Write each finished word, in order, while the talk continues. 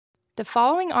The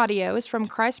following audio is from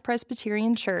Christ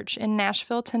Presbyterian Church in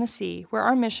Nashville, Tennessee, where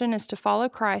our mission is to follow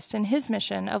Christ in his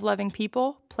mission of loving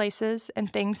people, places, and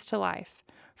things to life.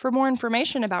 For more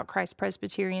information about Christ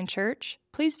Presbyterian Church,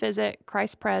 please visit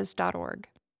christpres.org.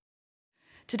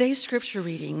 Today's scripture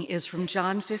reading is from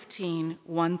John 15,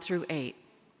 1 through 8.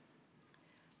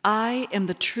 I am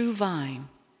the true vine,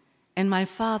 and my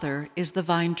Father is the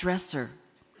vine dresser.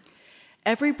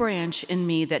 Every branch in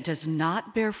me that does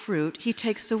not bear fruit, he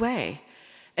takes away,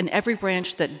 and every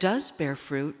branch that does bear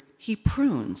fruit, he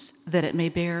prunes, that it may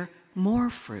bear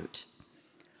more fruit.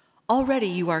 Already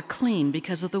you are clean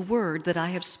because of the word that I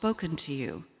have spoken to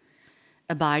you.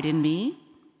 Abide in me,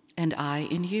 and I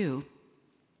in you.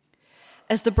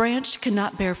 As the branch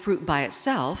cannot bear fruit by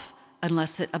itself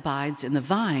unless it abides in the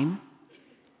vine,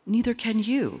 neither can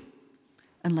you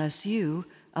unless you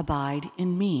abide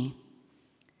in me.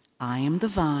 I am the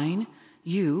vine,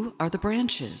 you are the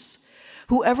branches.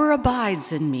 Whoever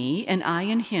abides in me and I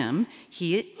in him,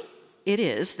 it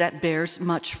is that bears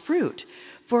much fruit.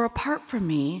 For apart from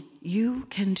me, you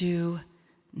can do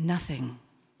nothing.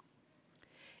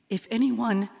 If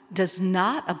anyone does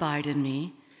not abide in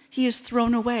me, he is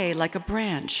thrown away like a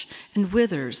branch and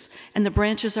withers, and the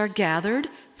branches are gathered,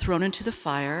 thrown into the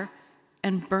fire,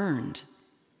 and burned.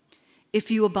 If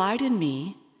you abide in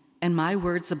me, and my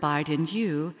words abide in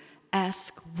you,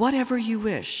 ask whatever you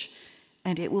wish,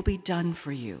 and it will be done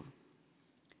for you.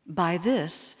 By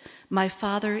this, my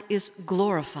Father is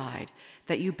glorified,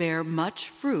 that you bear much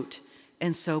fruit,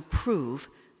 and so prove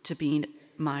to be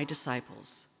my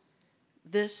disciples.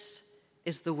 This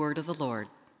is the word of the Lord.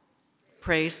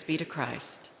 Praise be to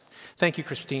Christ. Thank you,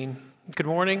 Christine. Good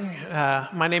morning.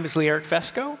 My name is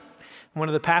Fesko. I'm one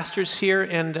of the pastors here,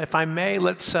 and if I may,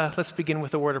 let's begin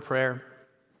with a word of prayer.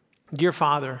 Dear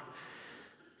Father,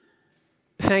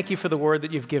 thank you for the word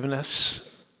that you've given us.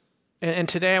 And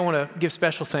today I want to give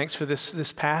special thanks for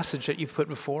this passage that you've put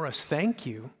before us. Thank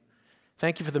you.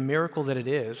 Thank you for the miracle that it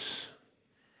is.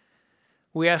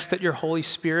 We ask that your Holy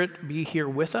Spirit be here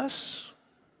with us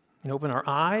and open our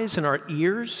eyes and our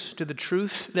ears to the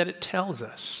truth that it tells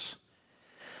us.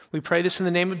 We pray this in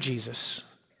the name of Jesus.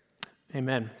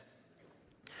 Amen.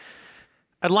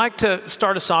 I'd like to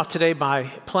start us off today by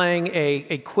playing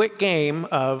a quick game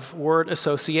of word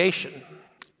association.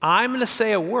 I'm going to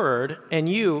say a word, and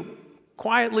you,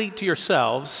 quietly to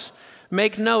yourselves,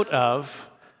 make note of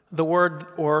the word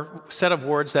or set of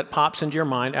words that pops into your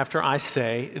mind after I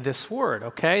say this word,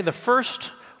 okay? The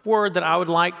first word that I would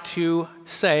like to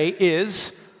say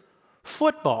is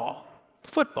football.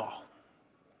 Football,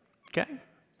 okay?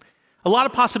 A lot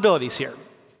of possibilities here,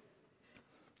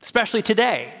 especially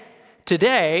today.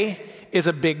 Today is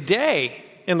a big day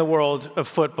in the world of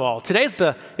football. Today is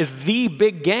the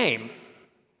big game.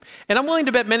 And I'm willing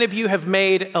to bet many of you have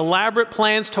made elaborate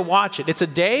plans to watch it. It's a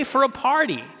day for a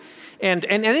party. And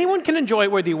anyone can enjoy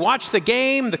it, whether you watch the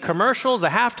game, the commercials, the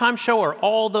halftime show, or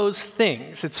all those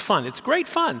things. It's fun. It's great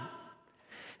fun.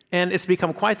 And it's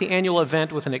become quite the annual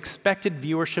event with an expected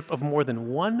viewership of more than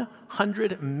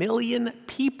 100 million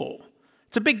people.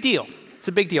 It's a big deal. It's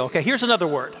a big deal. Okay, here's another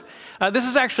word. This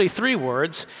is actually 3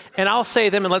 words, and I'll say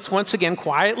them, and let's once again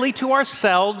quietly to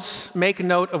ourselves make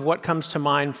note of what comes to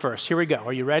mind first. Here we go.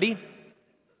 Are you ready?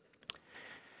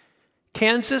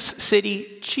 Kansas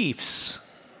City Chiefs.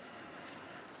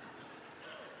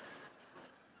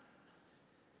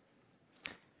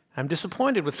 I'm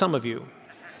disappointed with some of you.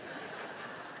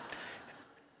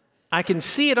 I can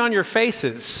see it on your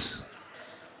faces.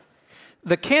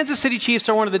 The Kansas City Chiefs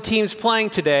are one of the teams playing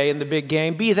today in the big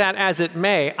game. Be that as it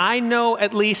may, I know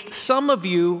at least some of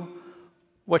you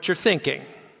what you're thinking.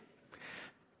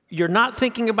 You're not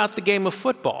thinking about the game of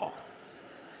football.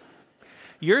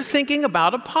 You're thinking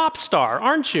about a pop star,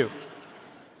 aren't you?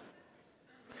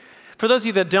 For those of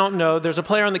you that don't know, there's a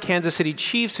player on the Kansas City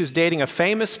Chiefs who's dating a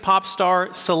famous pop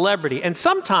star celebrity. And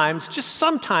sometimes, just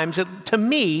sometimes, to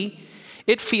me,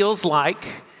 it feels like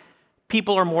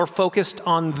people are more focused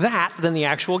on that than the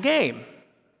actual game.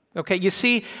 Okay, you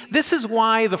see, this is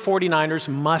why the 49ers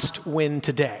must win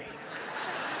today.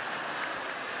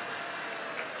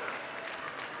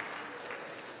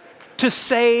 To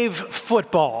save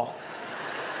football.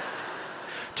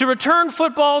 To return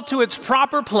football to its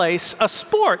proper place, a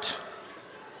sport.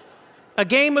 A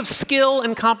game of skill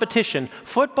and competition.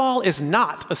 Football is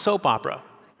not a soap opera.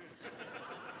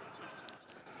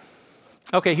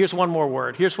 Okay, here's one more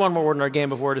word. Here's one more word in our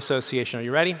game of word association. Are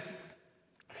you ready?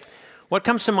 What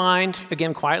comes to mind,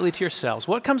 again, quietly to yourselves,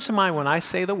 what comes to mind when I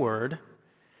say the word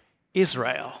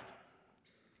Israel?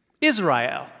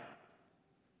 Israel.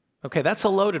 Okay, that's a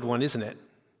loaded one, isn't it?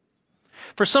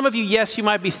 For some of you, yes, you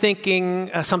might be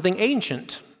thinking something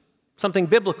ancient, something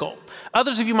biblical.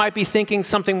 Others of you might be thinking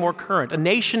something more current, a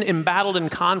nation embattled in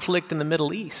conflict in the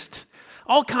Middle East.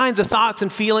 All kinds of thoughts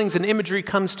and feelings and imagery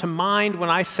comes to mind when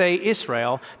I say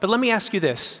Israel. But let me ask you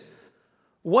this.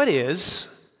 What is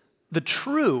the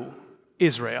true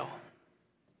Israel?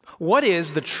 What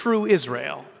is the true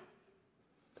Israel?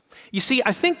 You see,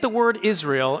 I think the word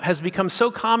Israel has become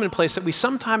so commonplace that we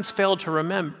sometimes fail to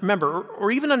remember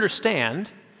or even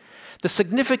understand the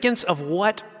significance of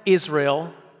what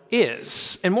Israel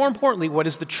is. And more importantly, what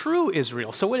is the true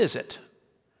Israel? So what is it?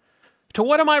 To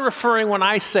what am I referring when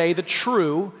I say the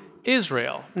true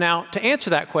Israel? Now, to answer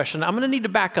that question, I'm going to need to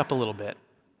back up a little bit.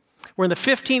 We're in the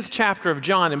 15th chapter of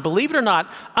John, and believe it or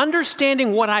not,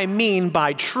 understanding what I mean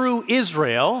by true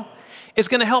Israel is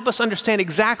going to help us understand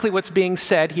exactly what's being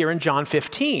said here in John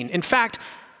 15. In fact,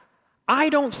 I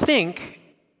don't think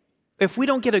if we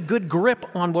don't get a good grip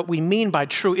on what we mean by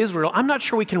true Israel, I'm not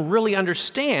sure we can really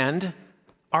understand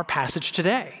our passage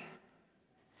today.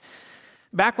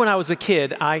 Back when I was a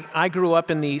kid, I grew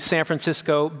up in the San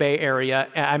Francisco Bay Area.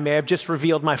 I may have just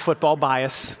revealed my football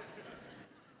bias.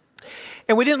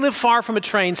 And we didn't live far from a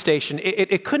train station.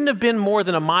 It couldn't have been more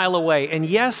than a mile away. And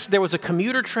yes, there was a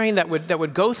commuter train that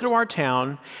would go through our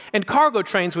town, and cargo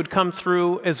trains would come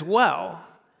through as well.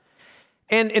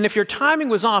 And if your timing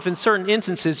was off in certain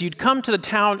instances, you'd come to the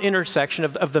town intersection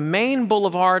of the main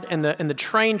boulevard and the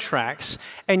train tracks,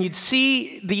 and you'd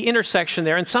see the intersection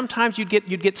there, and sometimes you'd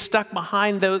get stuck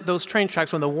behind those train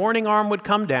tracks when the warning arm would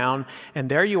come down, and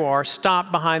there you are,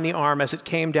 stopped behind the arm as it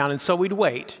came down, and so we'd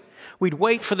wait. We'd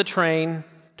wait for the train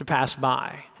to pass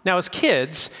by. Now, as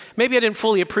kids, maybe I didn't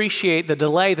fully appreciate the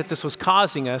delay that this was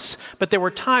causing us, but there were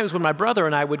times when my brother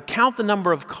and I would count the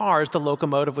number of cars the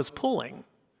locomotive was pulling.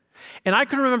 And I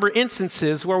can remember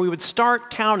instances where we would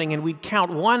start counting and we'd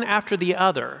count one after the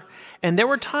other. And there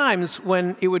were times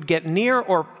when it would get near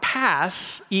or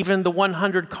pass even the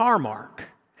 100-car mark.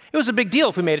 It was a big deal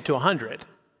if we made it to 100.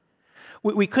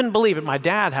 We couldn't believe it. My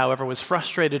dad, however, was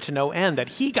frustrated to no end that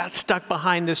he got stuck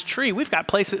behind this train. We've got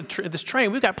places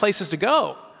to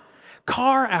go.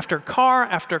 Car after car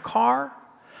after car.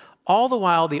 All the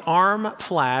while, the arm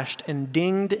flashed and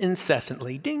dinged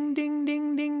incessantly. Ding, ding,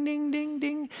 ding, ding, ding, ding,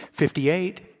 ding.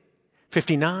 58,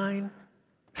 59,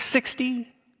 60.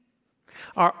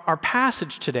 Our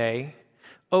passage today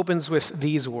opens with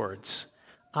these words.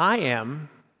 I am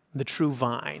the true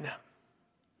vine.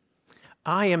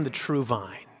 I am the true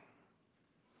vine.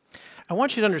 I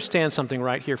want you to understand something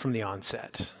right here from the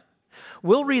onset.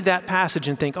 We'll read that passage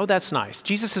and think, oh, that's nice.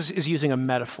 Jesus is using a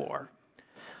metaphor.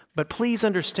 But please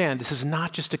understand, this is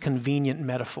not just a convenient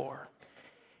metaphor.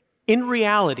 In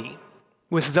reality,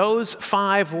 with those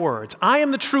 5 words, I am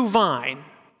the true vine,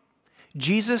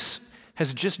 Jesus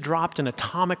has just dropped an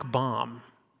atomic bomb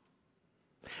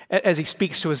as he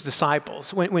speaks to his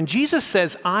disciples. When Jesus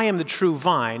says, I am the true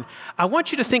vine, I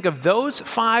want you to think of those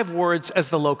 5 words as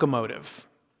the locomotive.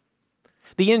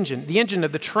 The engine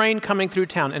of the train coming through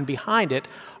town, and behind it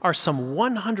are some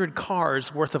 100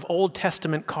 cars worth of Old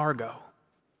Testament cargo.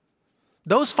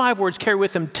 Those 5 words carry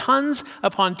with them tons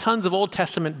upon tons of Old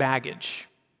Testament baggage.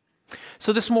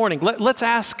 So this morning, let's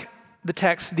ask the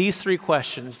text these 3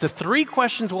 questions. The 3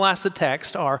 questions we'll ask the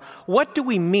text are, what do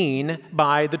we mean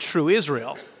by the true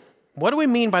Israel? What do we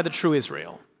mean by the true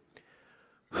Israel?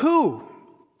 Who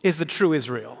is the true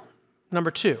Israel?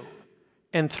 Number 2.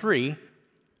 And 3,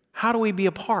 how do we be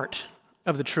a part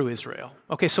of the true Israel?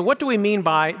 Okay, so what do we mean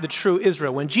by the true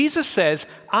Israel? When Jesus says,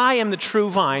 I am the true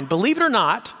vine, believe it or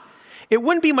not, it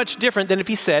wouldn't be much different than if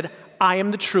he said, I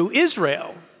am the true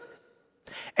Israel.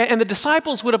 And the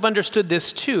disciples would have understood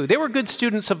this too. They were good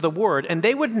students of the word, and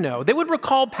they would know. They would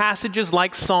recall passages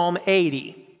like Psalm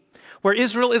 80, where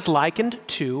Israel is likened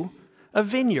to a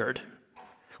vineyard.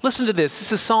 Listen to this.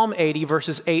 This is Psalm 80,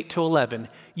 verses 8 to 11.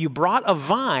 You brought a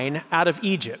vine out of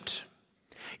Egypt.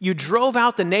 You drove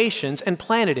out the nations and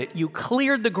planted it. You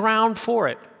cleared the ground for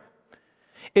it.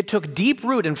 It took deep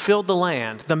root and filled the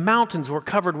land. The mountains were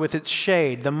covered with its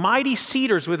shade, the mighty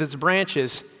cedars with its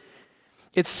branches.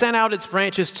 It sent out its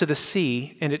branches to the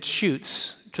sea and its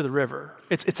shoots to the river.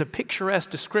 It's a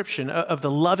picturesque description of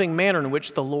the loving manner in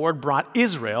which the Lord brought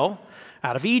Israel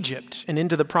out of Egypt and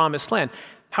into the promised land.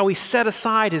 How he set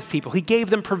aside his people. He gave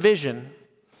them provision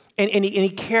and he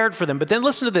cared for them. But then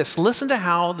listen to this. Listen to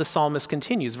how the psalmist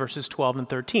continues, verses 12 and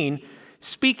 13,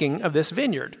 speaking of this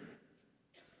vineyard.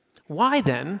 Why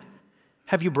then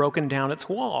have you broken down its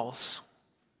walls,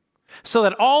 so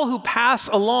that all who pass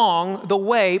along the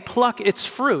way pluck its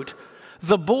fruit?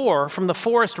 The boar from the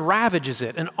forest ravages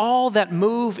it, and all that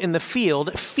move in the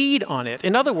field feed on it.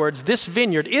 In other words, this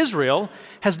vineyard, Israel,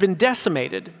 has been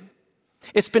decimated.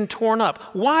 It's been torn up.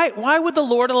 Why would the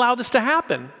Lord allow this to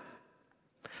happen?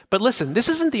 But listen, this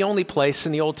isn't the only place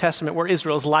in the Old Testament where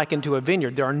Israel is likened to a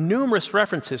vineyard. There are numerous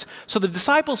references. So the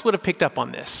disciples would have picked up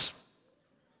on this.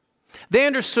 They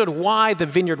understood why the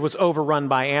vineyard was overrun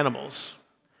by animals.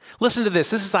 Listen to this.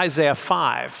 This is Isaiah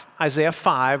 5. Isaiah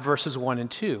 5, verses 1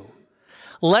 and 2.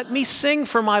 Let me sing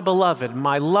for my beloved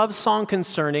my love song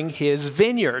concerning his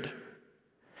vineyard.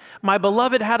 My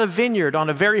beloved had a vineyard on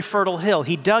a very fertile hill.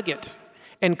 He dug it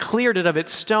and cleared it of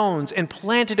its stones and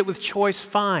planted it with choice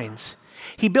vines.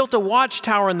 He built a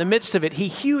watchtower in the midst of it. He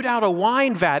hewed out a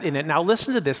wine vat in it. Now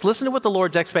listen to this. Listen to what the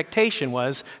Lord's expectation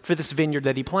was for this vineyard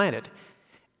that he planted.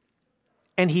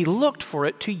 And he looked for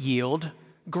it to yield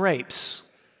grapes,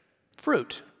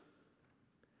 fruit.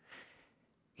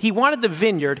 He wanted the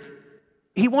vineyard,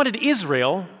 he wanted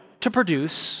Israel to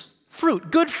produce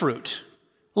fruit, good fruit,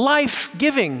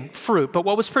 life-giving fruit. But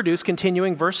what was produced,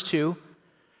 continuing verse 2,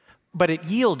 but it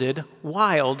yielded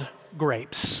wild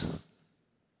grapes.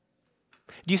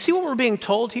 Do you see what we're being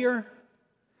told here?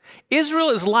 Israel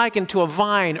is likened to a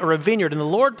vine or a vineyard, and the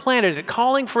Lord planted it,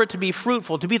 calling for it to be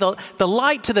fruitful, to be the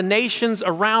light to the nations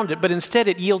around it, but instead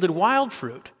it yielded wild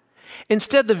fruit.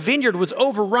 Instead, the vineyard was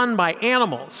overrun by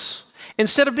animals.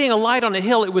 Instead of being a light on a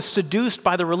hill, it was seduced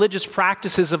by the religious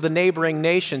practices of the neighboring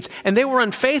nations, and they were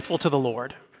unfaithful to the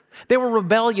Lord. They were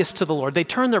rebellious to the Lord. They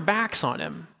turned their backs on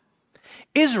him.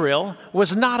 Israel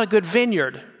was not a good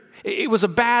vineyard. It was a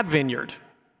bad vineyard.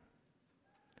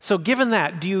 So given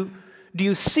that, do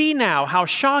you see now how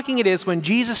shocking it is when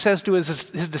Jesus says to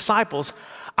his disciples,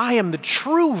 I am the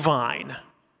true vine?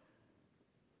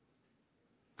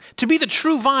 To be the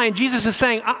true vine, Jesus is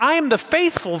saying, I am the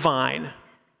faithful vine.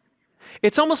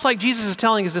 It's almost like Jesus is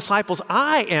telling his disciples,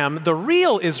 I am the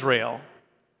real Israel.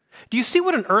 Do you see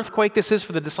what an earthquake this is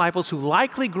for the disciples who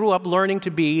likely grew up learning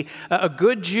to be a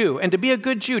good Jew? And to be a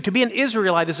good Jew, to be an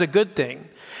Israelite is a good thing.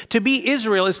 To be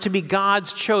Israel is to be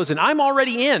God's chosen. I'm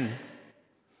already in.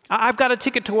 I've got a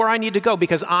ticket to where I need to go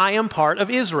because I am part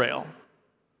of Israel.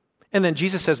 And then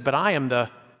Jesus says, but I am the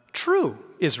true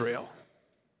Israel.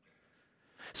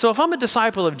 So if I'm a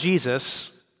disciple of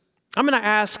Jesus, I'm going to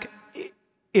ask,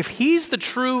 if he's the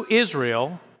true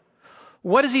Israel,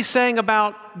 what is he saying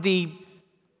about the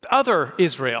other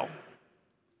Israel?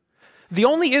 The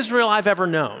only Israel I've ever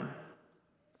known.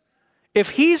 If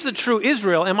he's the true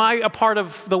Israel, am I a part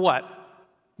of the what?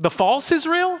 The false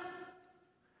Israel?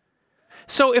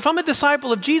 So if I'm a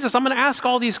disciple of Jesus, I'm going to ask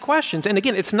all these questions. And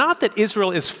again, it's not that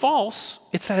Israel is false,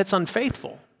 it's that it's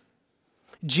unfaithful.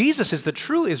 Jesus is the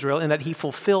true Israel in that he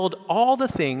fulfilled all the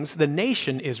things the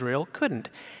nation Israel couldn't.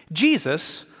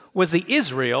 Jesus was the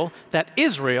Israel that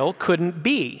Israel couldn't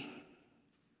be.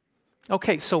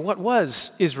 Okay, so what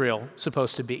was Israel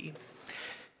supposed to be?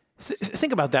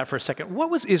 Think about that for a second.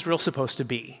 What was Israel supposed to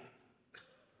be?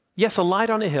 Yes, a light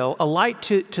on a hill, a light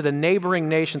to the neighboring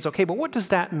nations. Okay, but what does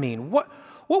that mean? What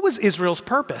was Israel's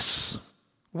purpose?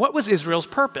 What was Israel's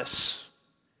purpose?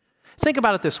 Think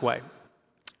about it this way.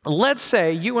 Let's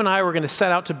say you and I were going to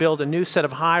set out to build a new set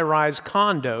of high-rise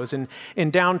condos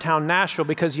in downtown Nashville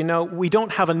because, we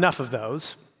don't have enough of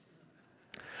those.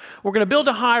 We're going to build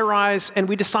a high-rise, and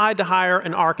we decide to hire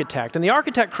an architect. And the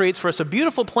architect creates for us a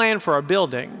beautiful plan for our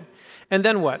building. And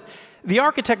then what? The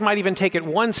architect might even take it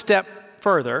one step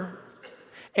further,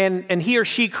 and he or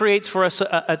she creates for us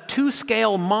a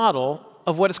two-scale model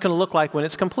of what it's going to look like when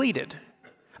it's completed.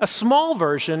 A small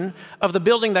version of the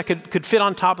building that could fit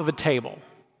on top of a table.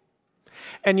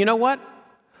 And you know what?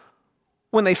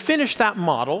 When they finish that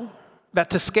model,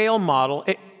 that to-scale model,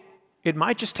 it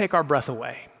might just take our breath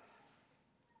away.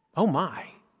 Oh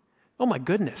my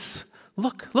goodness.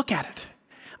 Look at it.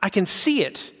 I can see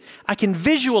it. I can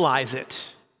visualize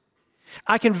it.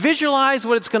 I can visualize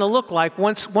what it's going to look like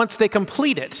once they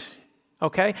complete it.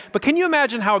 Okay? But can you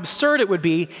imagine how absurd it would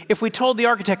be if we told the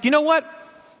architect, you know what?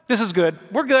 This is good.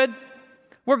 We're good.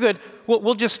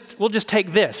 We'll just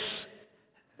take this.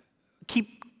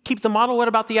 Keep the model. What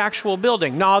about the actual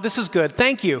building? No, this is good.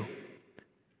 Thank you.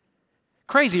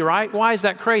 Crazy, right? Why is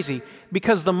that crazy?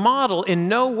 Because the model in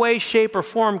no way, shape, or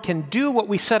form can do what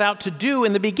we set out to do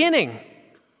in the beginning.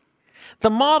 The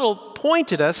model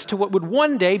pointed us to what would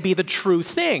one day be the true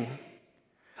thing,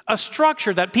 a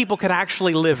structure that people could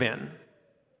actually live in.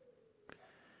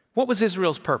 What was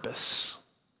Israel's purpose?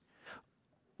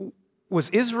 Was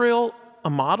Israel a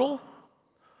model?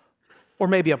 Or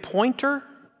maybe a pointer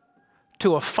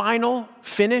to a final,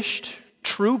 finished,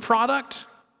 true product?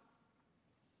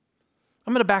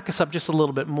 I'm going to back us up just a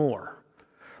little bit more.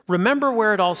 Remember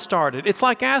where it all started. It's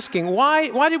like asking,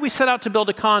 why did we set out to build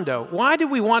a condo? Why did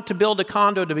we want to build a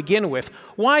condo to begin with?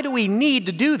 Why do we need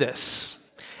to do this?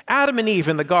 Adam and Eve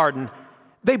in the garden,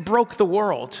 They broke the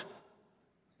world.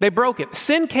 They broke it.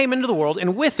 Sin came into the world,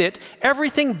 and with it,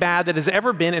 everything bad that has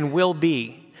ever been and will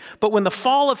be. But when the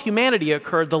fall of humanity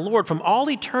occurred, the Lord from all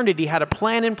eternity had a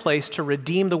plan in place to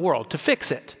redeem the world, to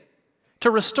fix it, to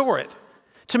restore it,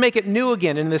 to make it new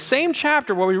again. In the same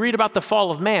chapter where we read about the fall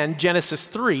of man, Genesis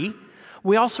 3,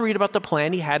 we also read about the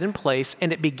plan he had in place,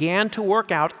 and it began to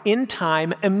work out in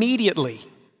time immediately.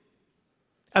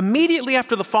 Immediately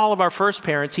after the fall of our first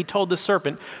parents, he told the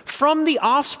serpent, from the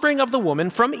offspring of the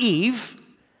woman, from Eve,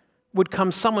 would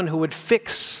come someone who would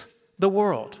fix the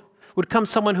world, would come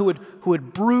someone who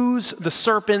would bruise the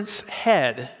serpent's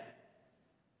head.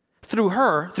 Through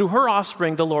her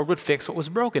offspring, the Lord would fix what was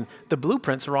broken. The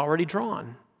blueprints are already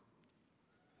drawn.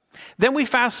 Then we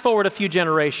fast forward a few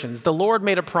generations. The Lord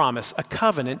made a promise, a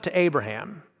covenant to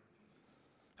Abraham.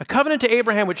 A covenant to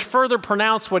Abraham which further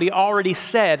pronounced what he already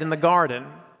said in the garden.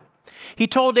 He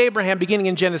told Abraham, beginning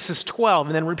in Genesis 12,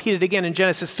 and then repeated again in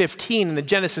Genesis 15 and then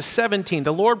Genesis 17,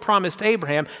 the Lord promised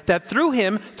Abraham that through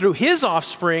him, through his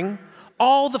offspring,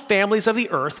 all the families of the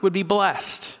earth would be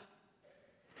blessed.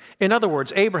 In other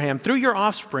words, Abraham, through your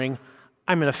offspring,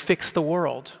 I'm going to fix the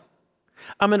world.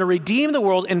 I'm going to redeem the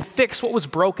world and fix what was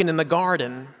broken in the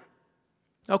garden.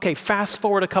 Okay, fast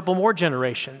forward a couple more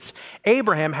generations.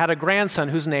 Abraham had a grandson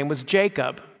whose name was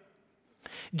Jacob.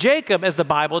 Jacob, as the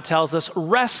Bible tells us,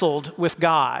 wrestled with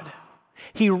God.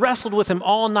 He wrestled with him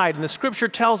all night, and the scripture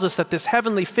tells us that this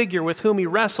heavenly figure with whom he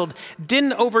wrestled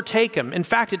didn't overtake him. In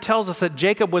fact, it tells us that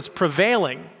Jacob was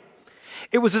prevailing.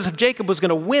 It was as if Jacob was going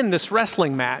to win this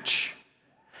wrestling match.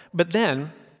 But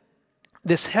then,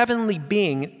 this heavenly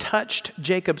being touched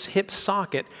Jacob's hip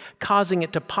socket, causing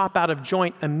it to pop out of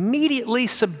joint, immediately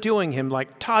subduing him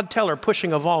like Todd Teller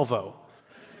pushing a Volvo.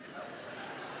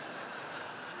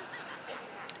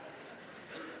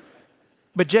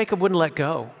 But Jacob wouldn't let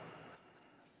go.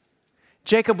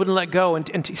 Jacob wouldn't let go,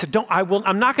 and he said,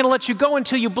 I'm not going to let you go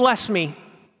until you bless me.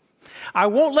 I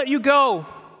won't let you go.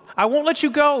 I won't let you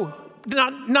go.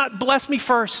 Not bless me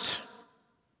first.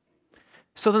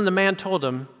 So then the man told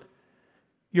him,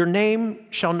 your name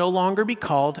shall no longer be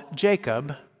called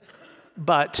Jacob,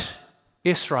 but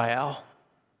Israel.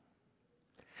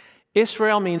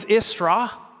 Israel means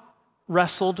Isra,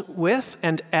 wrestled with,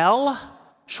 and El,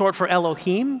 short for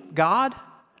Elohim, God,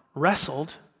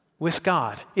 wrestled with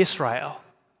God, Israel.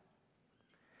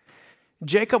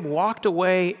 Jacob walked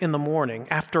away in the morning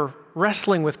after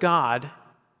wrestling with God.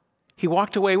 He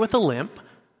walked away with a limp,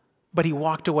 but he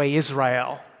walked away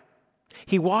Israel.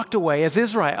 He walked away as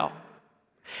Israel.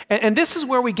 And this is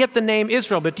where we get the name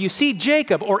Israel. But do you see,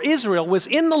 Jacob, or Israel, was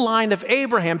in the line of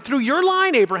Abraham. Through your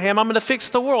line, Abraham, I'm going to fix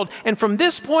the world. And from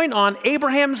this point on,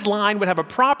 Abraham's line would have a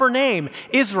proper name,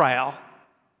 Israel.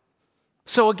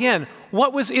 So again,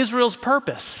 what was Israel's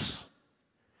purpose?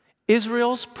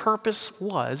 Israel's purpose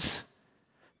was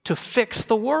to fix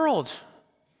the world.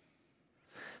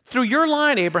 Through your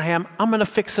line, Abraham, I'm going to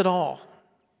fix it all.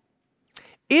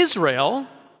 Israel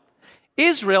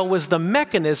was the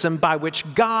mechanism by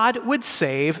which God would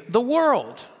save the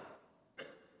world.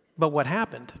 But what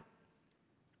happened?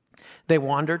 They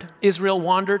wandered. Israel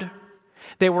wandered.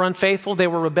 They were unfaithful. They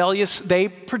were rebellious. They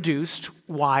produced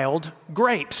wild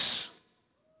grapes.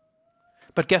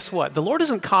 But guess what? The Lord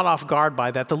isn't caught off guard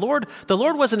by that. The Lord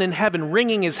wasn't in heaven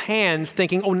wringing his hands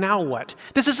thinking, oh, now what?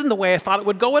 This isn't the way I thought it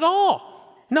would go at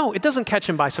all. No, it doesn't catch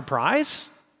him by surprise.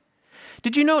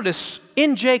 Did you notice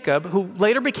in Jacob, who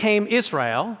later became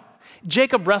Israel,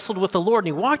 Jacob wrestled with the Lord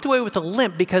and he walked away with a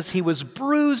limp because he was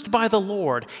bruised by the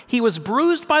Lord. He was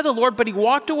bruised by the Lord, but he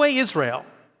walked away Israel.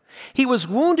 He was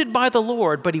wounded by the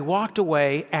Lord, but he walked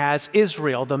away as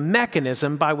Israel, the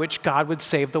mechanism by which God would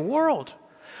save the world.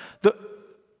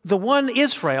 The one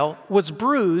Israel was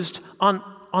bruised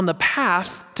on the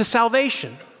path to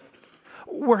salvation.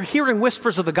 We're hearing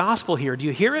whispers of the gospel here. Do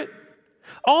you hear it?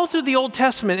 All through the Old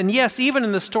Testament, and yes, even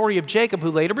in the story of Jacob, who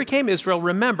later became Israel,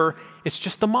 remember, it's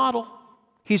just the model.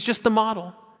 He's just the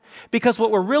model. Because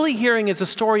what we're really hearing is a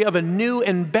story of a new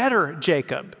and better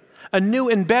Jacob, a new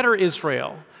and better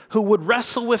Israel, who would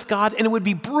wrestle with God and would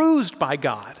be bruised by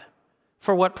God.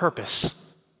 For what purpose?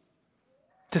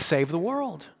 To save the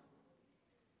world.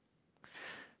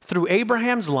 Through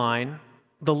Abraham's line,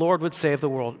 the Lord would save the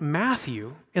world.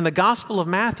 Matthew, in the Gospel of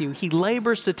Matthew, he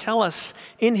labors to tell us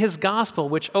in his Gospel,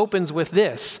 which opens with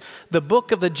this, the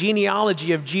book of the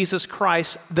genealogy of Jesus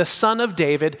Christ, the son of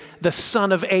David, the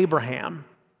son of Abraham.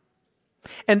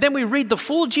 And then we read the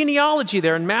full genealogy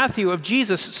there in Matthew of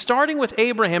Jesus, starting with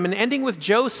Abraham and ending with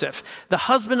Joseph, the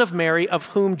husband of Mary, of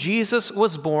whom Jesus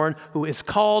was born, who is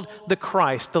called the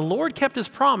Christ. The Lord kept his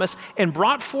promise and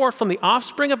brought forth from the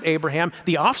offspring of Abraham,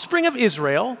 the offspring of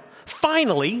Israel,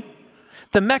 finally,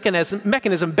 The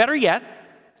mechanism, better yet,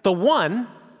 the one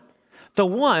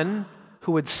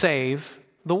who would save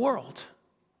the world.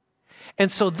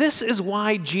 And so this is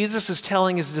why Jesus is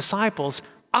telling his disciples,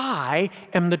 I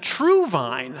am the true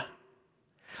vine.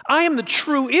 I am the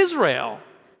true Israel.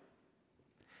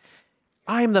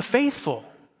 I am the faithful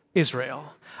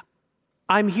Israel.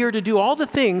 I'm here to do all the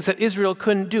things that Israel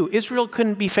couldn't do. Israel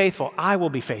couldn't be faithful. I will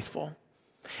be faithful.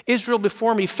 Israel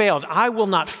before me failed. I will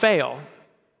not fail.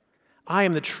 I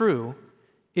am the true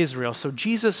Israel. So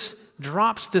Jesus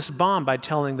drops this bomb by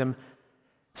telling them,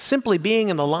 simply being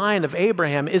in the line of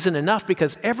Abraham isn't enough,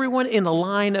 because everyone in the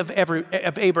line of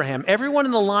Abraham, everyone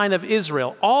in the line of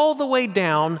Israel, all the way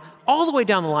down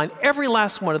the line, every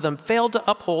last one of them failed to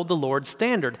uphold the Lord's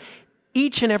standard.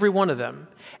 Each and every one of them.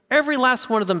 Every last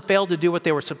one of them failed to do what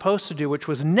they were supposed to do, which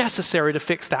was necessary to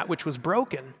fix that which was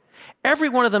broken. Every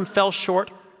one of them fell short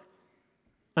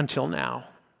until now.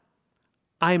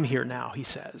 I'm here now, he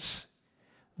says.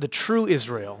 The true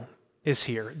Israel is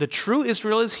here. The true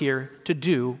Israel is here to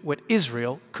do what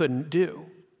Israel couldn't do.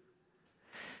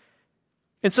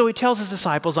 And so he tells his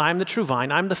disciples, I'm the true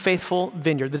vine, I'm the faithful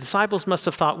vineyard. The disciples must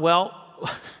have thought, well,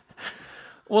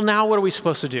 now what are we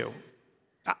supposed to do?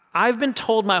 I've been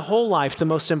told my whole life the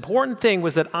most important thing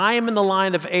was that I am in the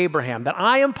line of Abraham, that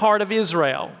I am part of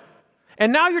Israel.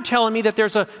 And now you're telling me that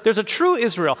there's a true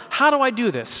Israel. How do I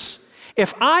do this?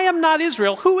 If I am not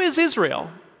Israel, who is Israel?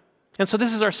 And so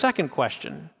this is our second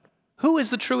question. Who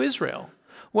is the true Israel?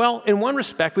 Well, in one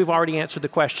respect, we've already answered the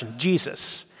question,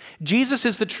 Jesus. Jesus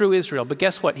is the true Israel, but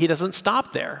guess what? He doesn't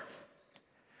stop there.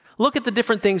 Look at the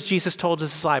different things Jesus told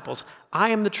his disciples. I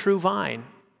am the true vine.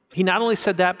 He not only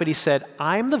said that, but he said,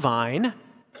 I am the vine,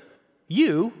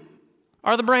 you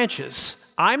are the branches.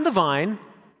 I'm the vine,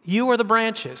 you are the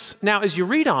branches. Now, as you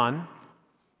read on,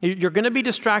 you're going to be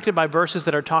distracted by verses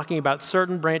that are talking about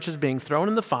certain branches being thrown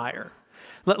in the fire.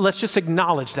 Let's just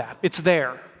acknowledge that. It's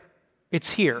there.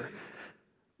 It's here.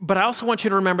 But I also want you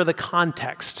to remember the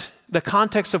context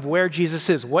of where Jesus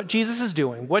is, what Jesus is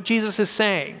doing, what Jesus is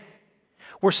saying.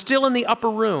 We're still in the upper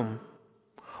room.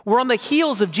 We're on the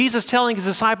heels of Jesus telling his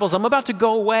disciples, I'm about to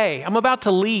go away. I'm about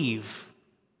to leave.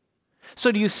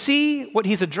 So do you see what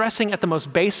he's addressing at the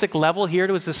most basic level here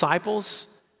to his disciples?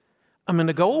 I'm going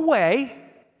to go away,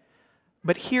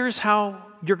 but here's how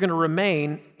you're going to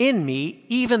remain in me,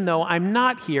 even though I'm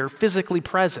not here physically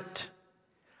present.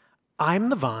 I'm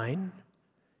the vine.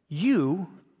 You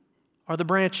are the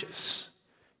branches.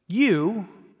 You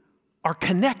are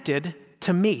connected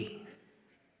to me.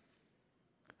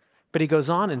 But he goes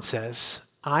on and says,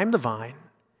 I'm the vine,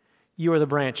 you are the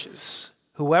branches.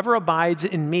 Whoever abides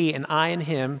in me and I in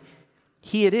him,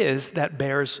 he it is that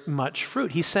bears much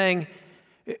fruit. He's saying,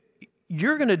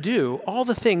 you're going to do all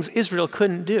the things Israel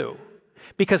couldn't do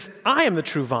because I am the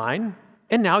true vine,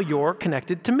 and now you're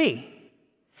connected to me.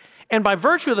 And by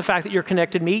virtue of the fact that you're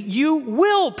connected to me, you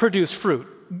will produce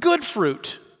fruit, good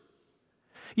fruit.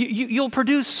 You'll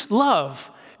produce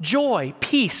love, joy,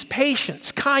 peace,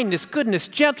 patience, kindness, goodness,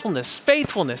 gentleness,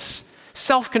 faithfulness,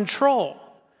 self-control.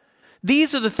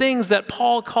 These are the things that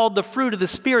Paul called the fruit of the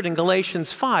Spirit in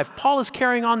Galatians 5. Paul is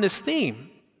carrying on this theme.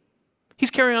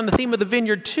 He's carrying on the theme of the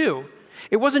vineyard too.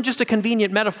 It wasn't just a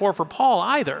convenient metaphor for Paul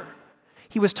either.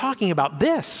 He was talking about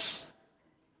this.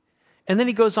 And then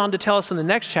he goes on to tell us in the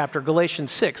next chapter,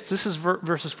 Galatians 6. This is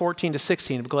verses 14 to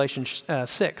 16 of Galatians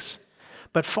 6.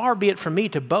 But far be it from me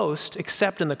to boast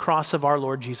except in the cross of our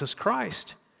Lord Jesus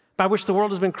Christ, by which the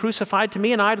world has been crucified to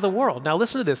me and I to the world. Now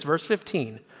listen to this, verse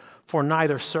 15. For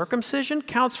neither circumcision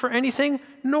counts for anything,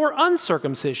 nor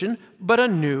uncircumcision, but a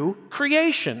new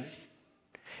creation.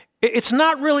 It's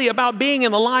not really about being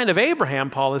in the line of Abraham,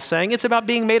 Paul is saying. It's about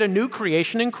being made a new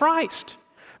creation in Christ.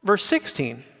 Verse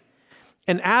 16.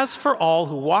 And as for all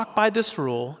who walk by this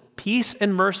rule, peace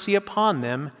and mercy upon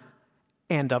them,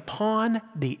 and upon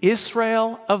the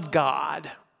Israel of God.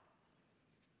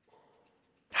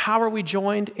 How are we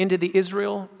joined into the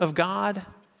Israel of God?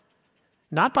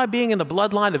 Not by being in the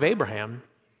bloodline of Abraham,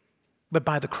 but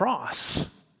by the cross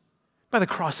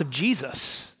of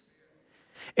Jesus.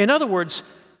 In other words,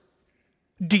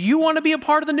 do you want to be a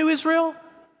part of the new Israel?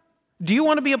 Do you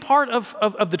want to be a part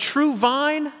of the true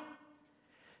vine?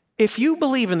 If you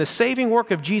believe in the saving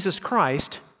work of Jesus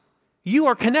Christ, you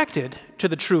are connected to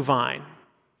the true vine.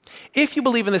 If you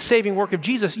believe in the saving work of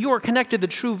Jesus, you are connected to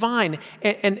the true vine,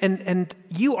 and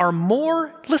you are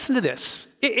more, listen to this,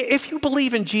 if you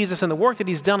believe in Jesus and the work that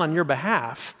he's done on your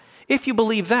behalf, if you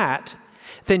believe that,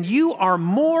 then you are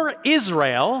more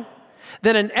Israel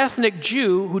than an ethnic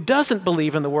Jew who doesn't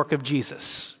believe in the work of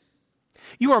Jesus.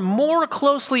 You are more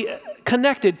closely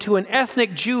connected to an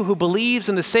ethnic Jew who believes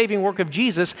in the saving work of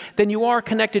Jesus than you are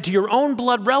connected to your own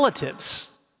blood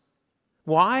relatives.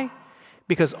 Why?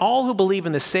 Because all who believe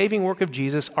in the saving work of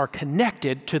Jesus are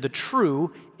connected to the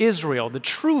true Israel, the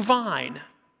true vine.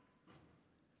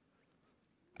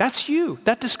 That's you.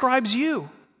 That describes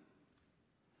you.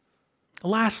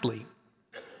 Lastly,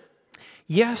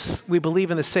 yes, we believe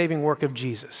in the saving work of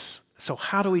Jesus. So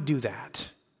how do we do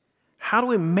that? How do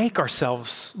we make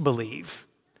ourselves believe?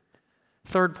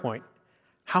 Third point,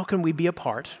 how can we be a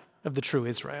part of the true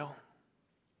Israel?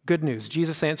 Good news,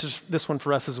 Jesus answers this one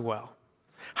for us as well.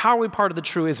 How are we part of the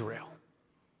true Israel?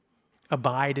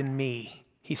 Abide in me,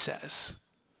 he says.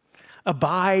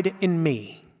 Abide in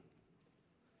me.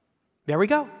 There we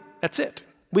go. That's it.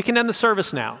 We can end the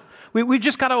service now. We've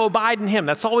just got to abide in him.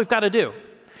 That's all we've got to do.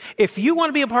 If you want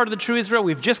to be a part of the true Israel,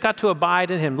 we've just got to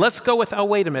abide in him. Let's go with, oh,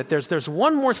 wait a minute. There's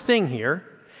one more thing here.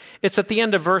 It's at the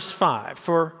end of verse 5.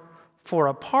 For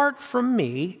apart from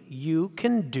me, you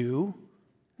can do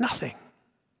nothing.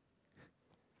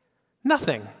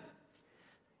 Nothing.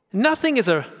 Nothing is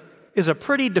a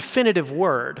pretty definitive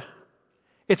word.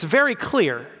 It's very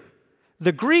clear.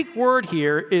 The Greek word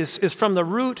here is from the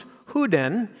root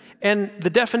huden, and the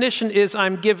definition is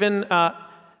I'm given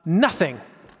nothing.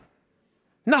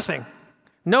 Nothing.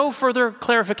 No further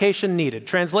clarification needed.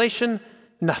 Translation,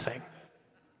 nothing.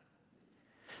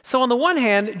 So on the one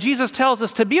hand, Jesus tells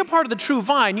us to be a part of the true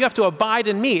vine, you have to abide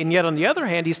in me. And yet on the other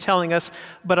hand, he's telling us,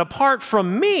 but apart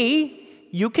from me,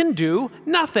 you can do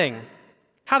nothing.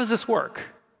 How does this work?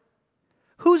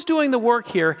 Who's doing the work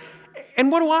here?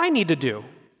 And what do I need to do?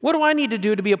 What do I need to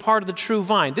do to be a part of the true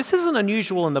vine? This isn't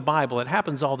unusual in the Bible. It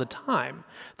happens all the time.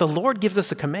 The Lord gives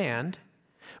us a command,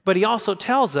 but he also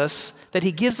tells us that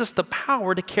he gives us the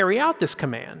power to carry out this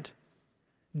command.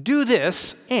 Do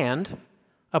this, and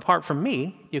apart from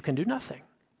me, you can do nothing.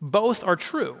 Both are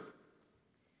true.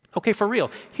 Okay, for real.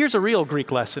 Here's a real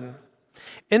Greek lesson.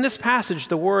 In this passage,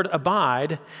 the word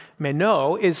abide,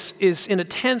 meno, is in a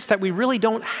tense that we really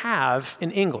don't have in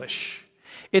English.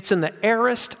 It's in the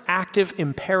aorist active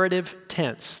imperative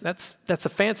tense. That's a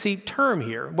fancy term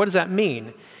here. What does that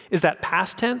mean? Is that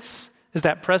past tense? Is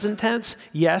that present tense?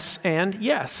 Yes and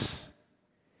yes.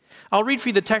 I'll read for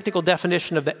you the technical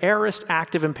definition of the aorist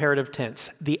active imperative tense.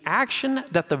 The action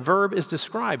that the verb is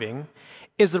describing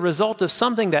is the result of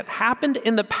something that happened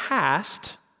in the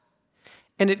past,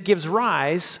 and it gives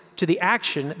rise to the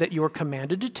action that you are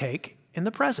commanded to take in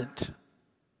the present.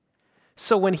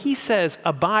 So when he says,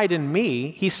 abide in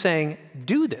me, he's saying,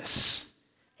 do this.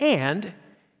 And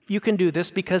you can do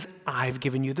this because I've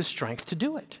given you the strength to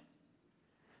do it.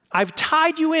 I've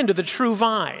tied you into the true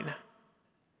vine.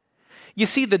 You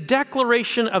see, the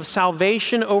declaration of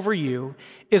salvation over you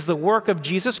is the work of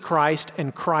Jesus Christ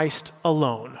and Christ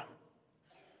alone.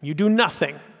 You do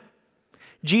nothing.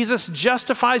 Jesus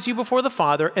justifies you before the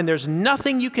Father, and there's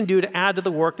nothing you can do to add to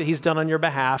the work that he's done on your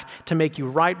behalf to make you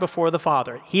right before the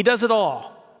Father. He does it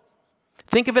all.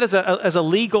 Think of it as a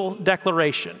legal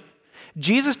declaration.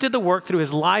 Jesus did the work through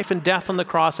his life and death on the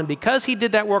cross, and because he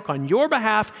did that work on your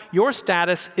behalf, your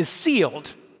status is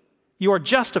sealed. You are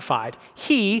justified.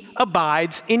 He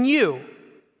abides in you.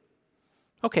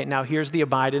 Okay, now here's the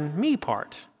abide in me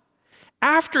part.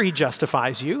 After he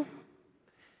justifies you,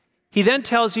 he then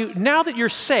tells you, now that you're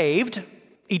saved,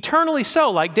 eternally so,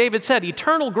 like David said,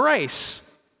 eternal grace.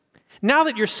 Now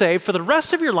that you're saved, for the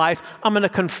rest of your life, I'm going to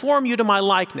conform you to my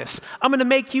likeness. I'm going to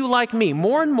make you like me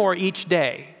more and more each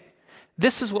day.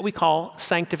 This is what we call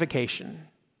sanctification,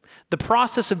 the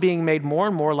process of being made more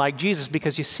and more like Jesus,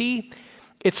 because you see,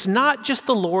 it's not just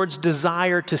the Lord's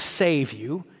desire to save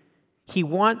you. He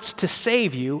wants to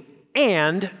save you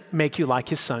and make you like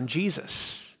his son,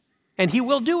 Jesus. And he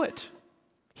will do it.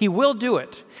 He will do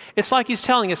it. It's like he's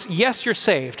telling us, yes, you're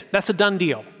saved. That's a done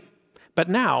deal. But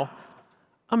now,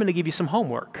 I'm going to give you some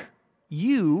homework.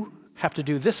 You have to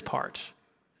do this part.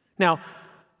 Now,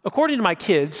 according to my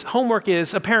kids, homework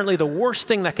is apparently the worst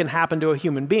thing that can happen to a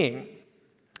human being.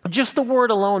 Just the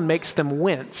word alone makes them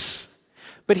wince.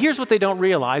 But here's what they don't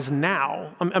realize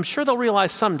now. I'm sure they'll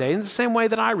realize someday, in the same way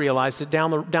that I realized it down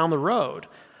the road.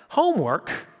 Homework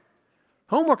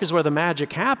is where the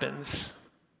magic happens.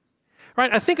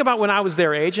 Right? I think about when I was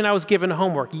their age and I was given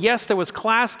homework. Yes, there was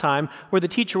class time where the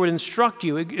teacher would instruct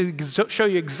you, show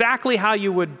you exactly how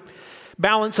you would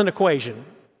balance an equation.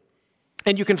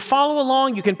 And you can follow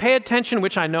along, you can pay attention,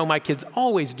 which I know my kids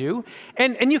always do,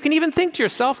 and you can even think to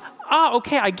yourself,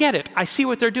 okay, I get it. I see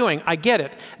what they're doing. I get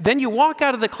it. Then you walk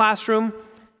out of the classroom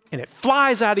and it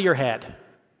flies out of your head.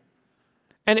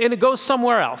 And it goes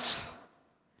somewhere else.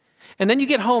 And then you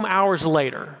get home hours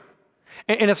later.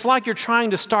 And it's like you're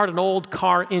trying to start an old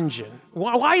car engine.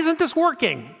 Why isn't this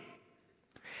working?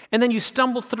 And then you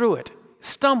stumble through it,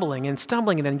 stumbling, and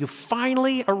then you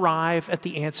finally arrive at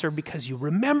the answer because you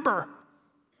remember.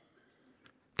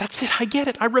 That's it, I get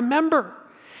it, I remember.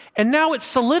 And now it's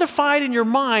solidified in your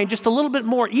mind just a little bit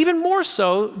more, even more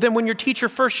so than when your teacher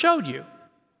first showed you.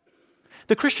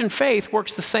 The Christian faith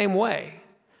works the same way.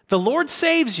 The Lord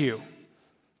saves you,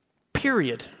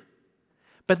 period.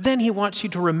 But then he wants you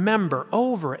to remember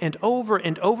over and over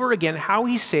and over again how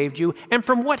he saved you and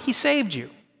from what he saved you.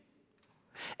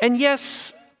 And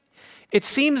yes, it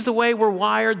seems the way we're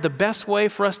wired, the best way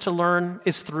for us to learn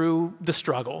is through the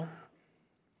struggle,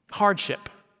 hardship.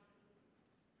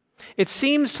 It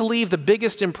seems to leave the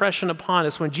biggest impression upon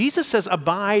us when Jesus says,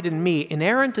 abide in me.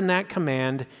 Inherent in that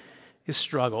command is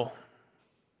struggle.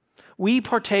 We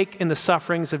partake in the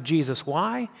sufferings of Jesus.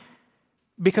 Why?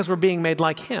 Because we're being made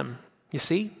like him. You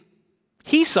see,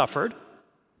 he suffered,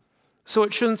 so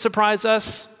it shouldn't surprise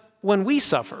us when we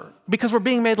suffer, because we're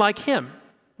being made like him.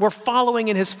 We're following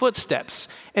in his footsteps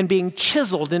and being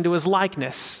chiseled into his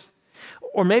likeness.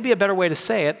 Or maybe a better way to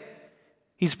say it,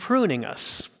 he's pruning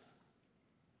us.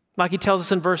 Like he tells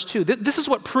us in verse 2. This is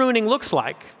what pruning looks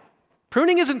like.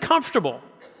 Pruning isn't comfortable.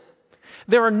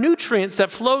 There are nutrients that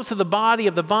flow through the body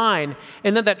of the vine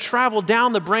and then that travel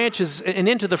down the branches and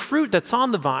into the fruit that's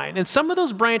on the vine. And some of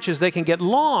those branches, they can get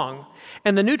long,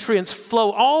 and the nutrients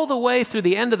flow all the way through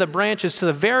the end of the branches to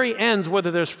the very ends, whether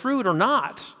there's fruit or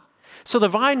not. So the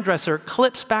vine dresser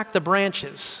clips back the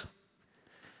branches.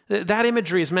 That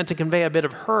imagery is meant to convey a bit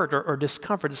of hurt or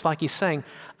discomfort. It's like he's saying,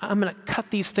 I'm going to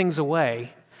cut these things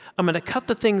away. I'm going to cut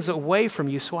the things away from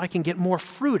you so I can get more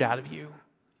fruit out of you.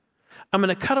 I'm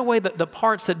going to cut away the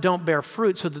parts that don't bear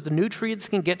fruit so that the nutrients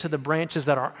can get to the branches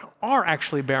that are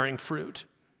actually bearing fruit.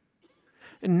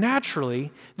 And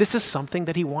naturally, this is something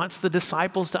that he wants the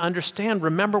disciples to understand.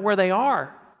 Remember where they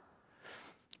are.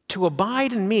 To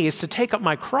abide in me is to take up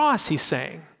my cross, he's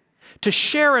saying, to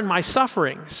share in my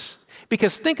sufferings.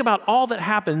 Because think about all that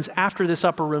happens after this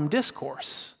upper room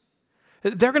discourse.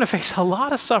 They're going to face a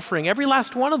lot of suffering, every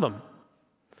last one of them.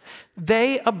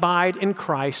 They abide in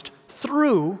Christ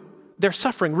through their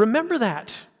suffering. Remember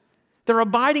that. They're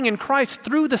abiding in Christ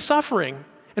through the suffering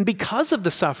and because of the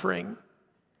suffering.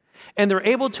 And they're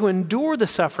able to endure the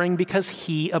suffering because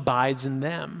he abides in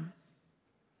them.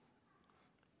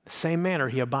 The same manner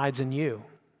he abides in you.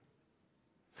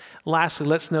 Lastly,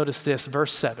 let's notice this,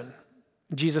 verse 7.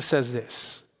 Jesus says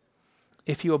this,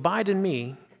 if you abide in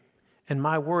me and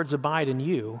my words abide in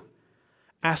you,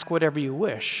 ask whatever you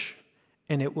wish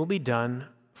and it will be done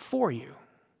for you.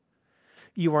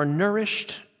 You are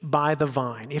nourished by the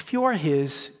vine. If you are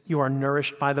his, you are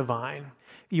nourished by the vine.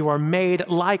 You are made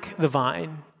like the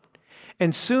vine.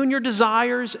 And soon your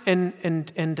desires and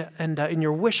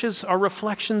your wishes are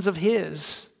reflections of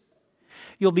his.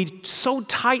 You'll be so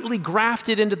tightly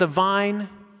grafted into the vine,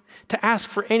 to ask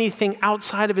for anything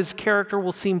outside of his character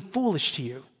will seem foolish to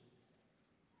you.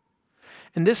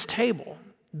 And these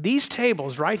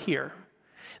tables right here,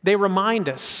 they remind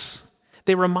us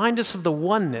of the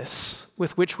oneness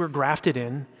with which we're grafted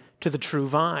in to the true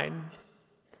vine.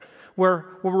 We're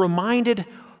reminded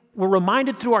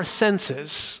through our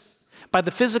senses by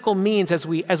the physical means as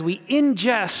we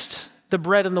ingest the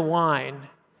bread and the wine.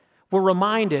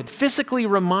 We're physically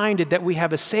reminded that we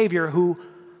have a Savior who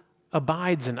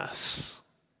abides in us,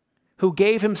 who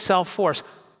gave himself for us,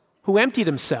 who emptied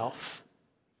himself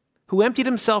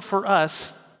for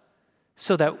us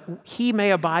so that he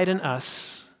may abide in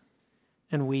us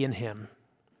and we in him.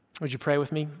 Would you pray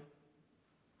with me?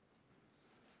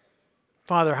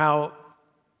 Father, how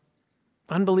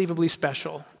unbelievably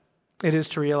special it is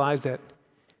to realize that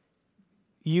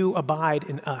you abide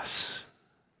in us.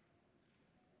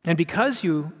 And because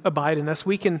you abide in us,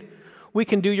 we can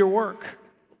do your work.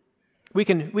 We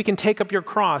can take up your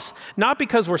cross, not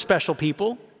because we're special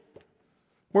people.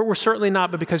 We're certainly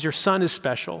not, but because your Son is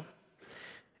special.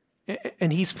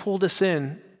 And he's pulled us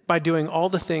in by doing all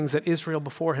the things that Israel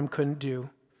before him couldn't do,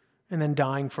 and then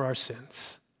dying for our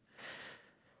sins.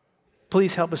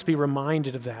 Please help us be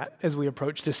reminded of that as we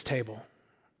approach this table.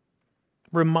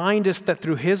 Remind us that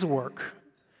through his work,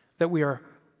 that we are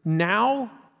now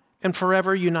and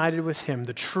forever united with him,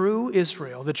 the true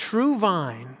Israel, the true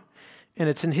vine, and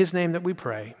it's in his name that we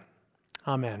pray.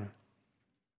 Amen.